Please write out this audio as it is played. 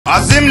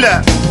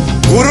azimle,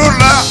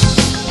 gururla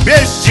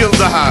 5 yıl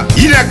daha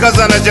yine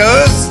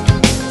kazanacağız.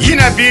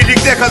 Yine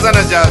birlikte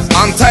kazanacağız.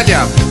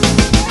 Antalya.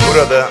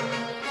 Burada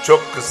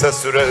çok kısa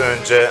süre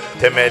önce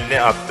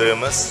temelini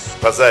attığımız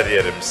pazar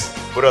yerimiz.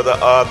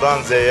 Burada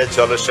A'dan Z'ye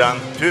çalışan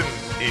tüm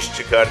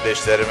işçi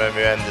kardeşlerime,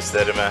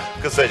 mühendislerime,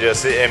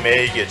 kısacası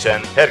emeği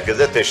geçen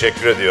herkese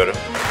teşekkür ediyorum.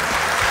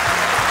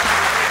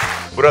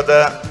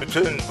 Burada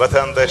bütün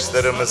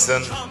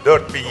vatandaşlarımızın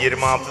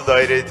 4026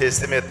 daireyi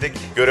teslim ettik.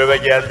 Göreve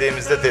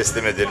geldiğimizde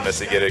teslim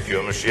edilmesi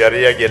gerekiyormuş.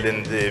 Yarıya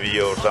gelindiği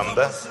bir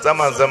ortamda.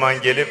 Zaman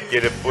zaman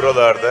gelip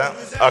buralarda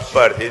AK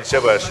Parti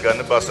ilçe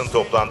başkanı basın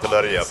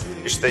toplantıları yaptı.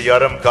 İşte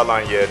yarım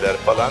kalan yerler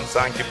falan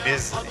sanki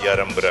biz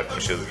yarım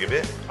bırakmışız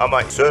gibi.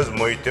 Ama söz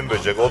Muhittin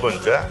Böcek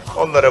olunca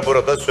onlara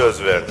burada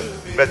söz verdim.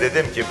 Ve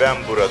dedim ki ben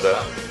burada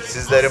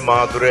sizleri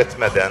mağdur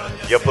etmeden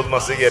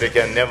yapılması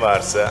gereken ne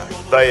varsa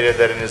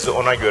dairelerinizi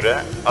ona göre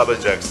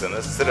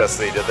alacaksınız.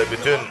 Sırasıyla da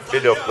bütün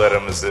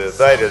bloklarımızı,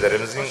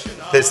 dairelerimizi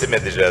teslim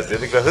edeceğiz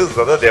dedik ve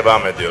hızla da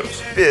devam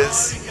ediyoruz.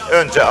 Biz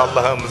önce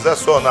Allah'ımıza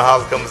sonra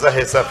halkımıza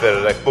hesap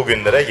vererek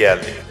bugünlere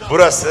geldik.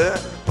 Burası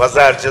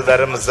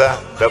pazarcılarımıza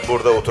ve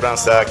burada oturan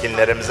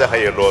sakinlerimize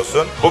hayırlı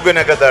olsun.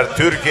 Bugüne kadar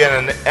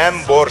Türkiye'nin en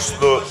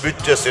borçlu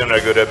bütçesine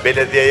göre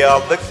belediyeye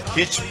aldık.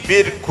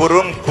 Hiçbir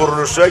kurum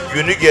kuruluşa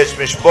günü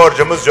geçmiş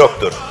borcumuz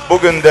yoktur.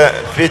 Bugün de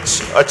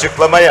Fitch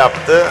açıklama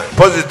yaptı.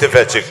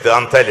 Pozitife çıktı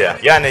Antalya.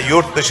 Yani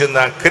yurt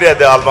dışından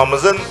kredi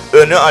almamızın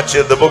önü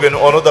açıldı. Bugün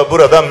onu da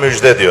buradan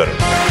müjde diyorum.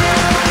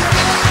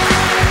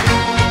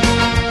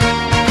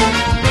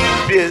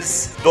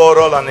 Biz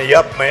doğru olanı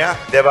yapmaya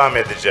devam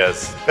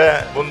edeceğiz.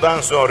 Ve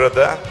bundan sonra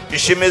da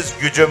işimiz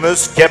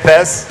gücümüz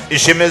Kepez,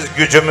 işimiz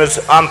gücümüz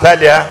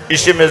Antalya,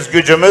 işimiz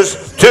gücümüz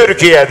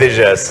Türkiye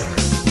diyeceğiz.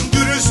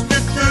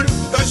 Dürüstlüktür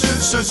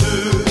özün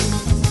sözü.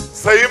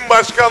 Sayın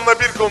Başkan'la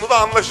bir konuda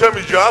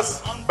anlaşamayacağız.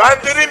 Ben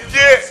derim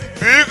ki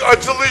büyük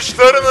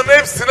açılışlarının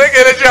hepsine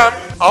geleceğim.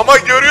 Ama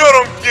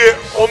görüyorum ki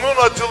onun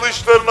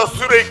açılışlarına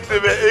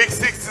sürekli ve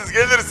eksiksiz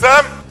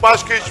gelirsem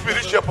başka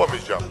hiçbir iş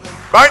yapamayacağım.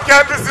 Ben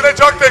kendisine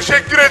çok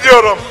teşekkür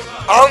ediyorum.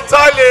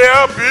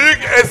 Antalya'ya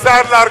büyük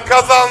eserler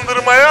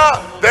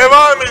kazandırmaya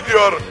devam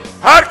ediyor.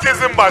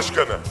 Herkesin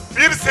başkanı.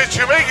 Bir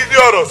seçime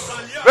gidiyoruz.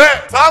 Ve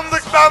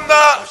sandıktan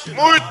da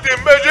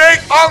Muhittin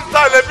Böcek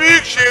Antalya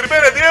Büyükşehir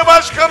Belediye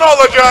Başkanı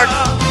olacak.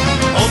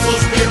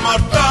 31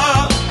 Mart'ta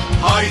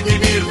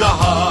haydi bir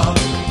daha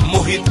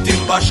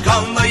Muhittin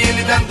Başkan'la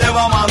yeniden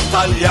devam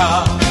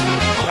Antalya.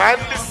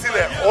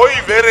 Kendisine oy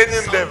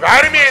verenin de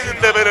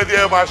vermeyenin de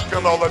belediye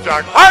başkanı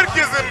olacak.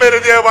 Herkesin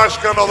belediye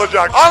başkanı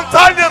olacak.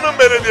 Antalya'nın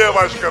belediye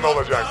başkanı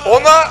olacak.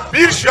 Ona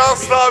bir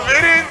şans daha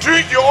verin.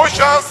 Çünkü o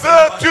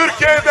şansı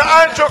Türkiye'de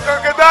en çok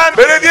hak eden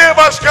belediye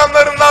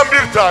başkanlarından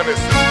bir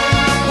tanesi.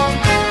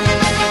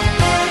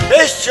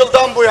 5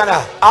 yıldan bu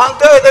yana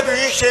Antalya'da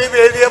Büyükşehir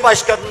Belediye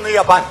Başkanlığı'nı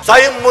yapan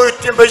Sayın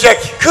Muhittin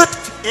Böcek, kıt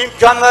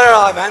imkanlara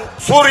rağmen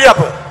sur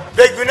yapı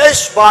ve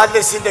Güneş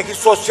Mahallesi'ndeki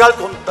sosyal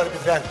konutları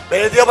bitiren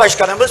belediye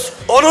başkanımız,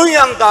 onun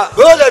yanında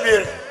böyle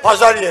bir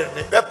pazar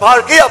yerini ve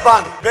parkı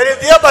yapan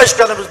belediye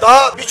başkanımız,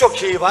 daha birçok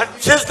şeyi var.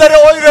 Sizlere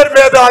oy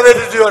vermeye davet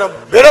ediyorum.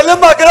 Verelim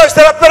mi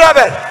arkadaşlar hep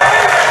beraber?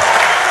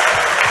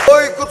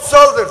 Oy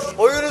kutsaldır.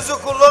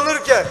 Oyunuzu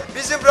kullanırken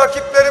bizim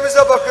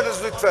rakiplerimize bakınız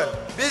lütfen.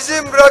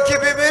 Bizim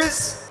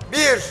rakibimiz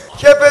 1.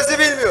 Kepez'i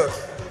bilmiyor.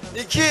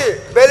 2.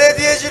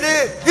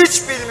 Belediyeciliği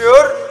hiç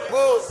bilmiyor.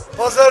 Bu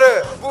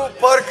pazarı, bu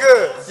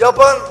parkı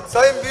yapan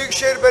Sayın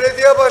Büyükşehir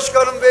Belediye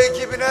Başkanım ve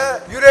ekibine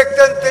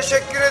yürekten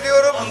teşekkür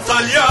ediyorum.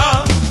 Antalya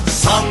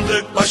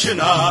sandık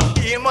başına.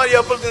 İmar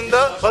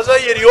yapıldığında pazar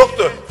yeri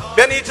yoktu.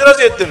 Ben itiraz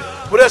ettim.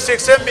 Buraya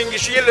 80 bin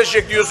kişi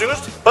yerleşecek diyorsunuz.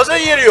 Pazar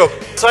yeri yok.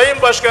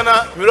 Sayın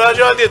Başkan'a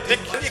müracaat ettik.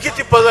 2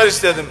 tip pazar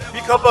istedim.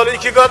 Bir kapalı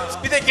 2 kat,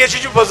 bir de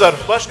geçici pazar.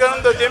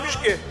 Başkanım da demiş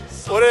ki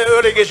oraya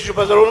öyle geçici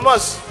pazar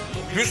olmaz.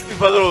 Lüks bir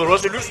pazar olur.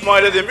 Orası lüks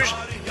mahalle demiş.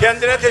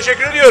 Kendine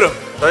teşekkür ediyorum.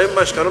 Sayın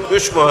Başkanım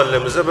 3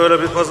 mahallemize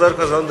böyle bir pazar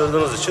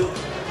kazandırdığınız için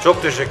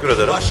çok teşekkür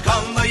ederim.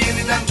 Başkanla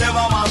yeniden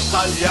devam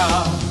Antalya.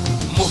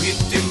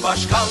 Muhittin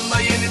Başkanla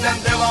yeniden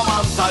devam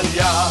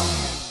Antalya.